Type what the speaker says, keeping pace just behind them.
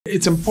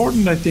It's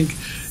important, I think,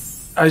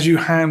 as you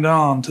hand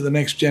on to the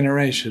next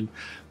generation,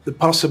 the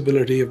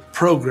possibility of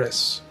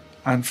progress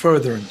and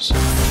furtherance.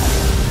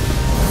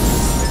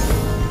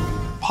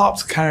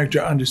 Pop's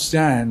character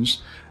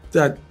understands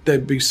that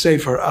they'd be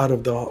safer out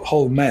of the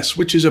whole mess,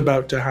 which is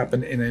about to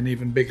happen in an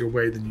even bigger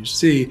way than you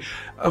see.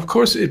 Of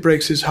course, it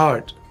breaks his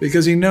heart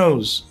because he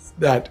knows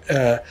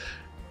that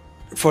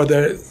for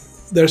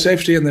their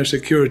safety and their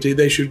security,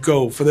 they should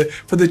go for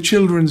the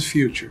children's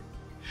future.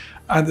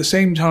 At the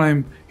same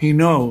time, he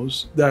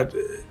knows that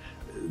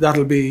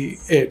that'll be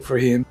it for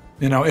him.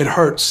 You know, it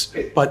hurts,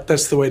 but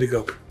that's the way to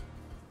go.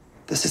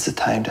 This is the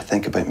time to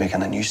think about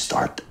making a new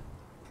start.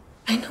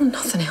 I know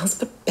nothing else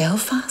but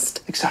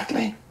Belfast.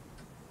 Exactly.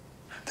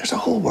 There's a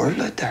whole world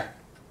out there.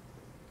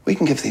 We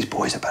can give these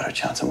boys a better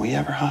chance than we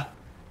ever had.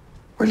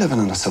 We're living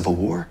in a civil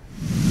war.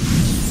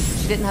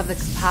 She didn't have the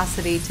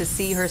capacity to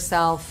see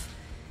herself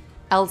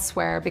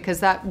elsewhere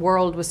because that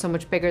world was so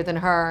much bigger than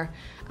her.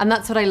 And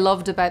that's what I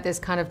loved about this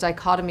kind of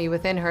dichotomy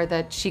within her,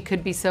 that she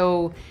could be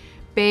so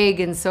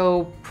big and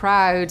so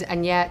proud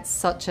and yet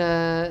such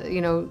a, you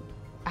know,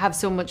 have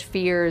so much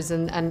fears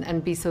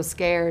and be so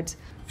scared.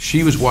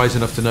 She was wise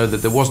enough to know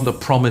that there wasn't a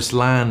promised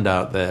land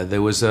out there.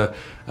 There was an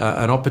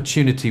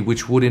opportunity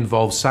which would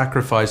involve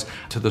sacrifice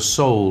to the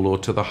soul or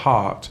to the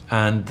heart,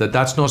 and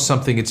that's not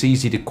something it's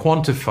easy to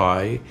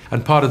quantify.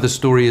 And part of the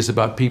story is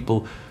about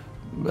people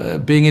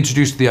being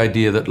introduced to the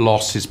idea that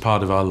loss is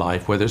part of our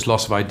life, whether it's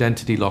loss of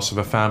identity, loss of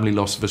a family,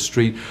 loss of a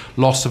street,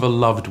 loss of a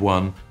loved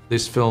one.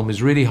 This film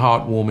is really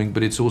heartwarming,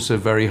 but it's also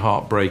very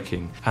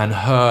heartbreaking. And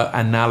her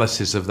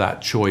analysis of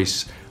that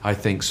choice, I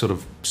think, sort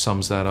of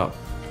sums that up.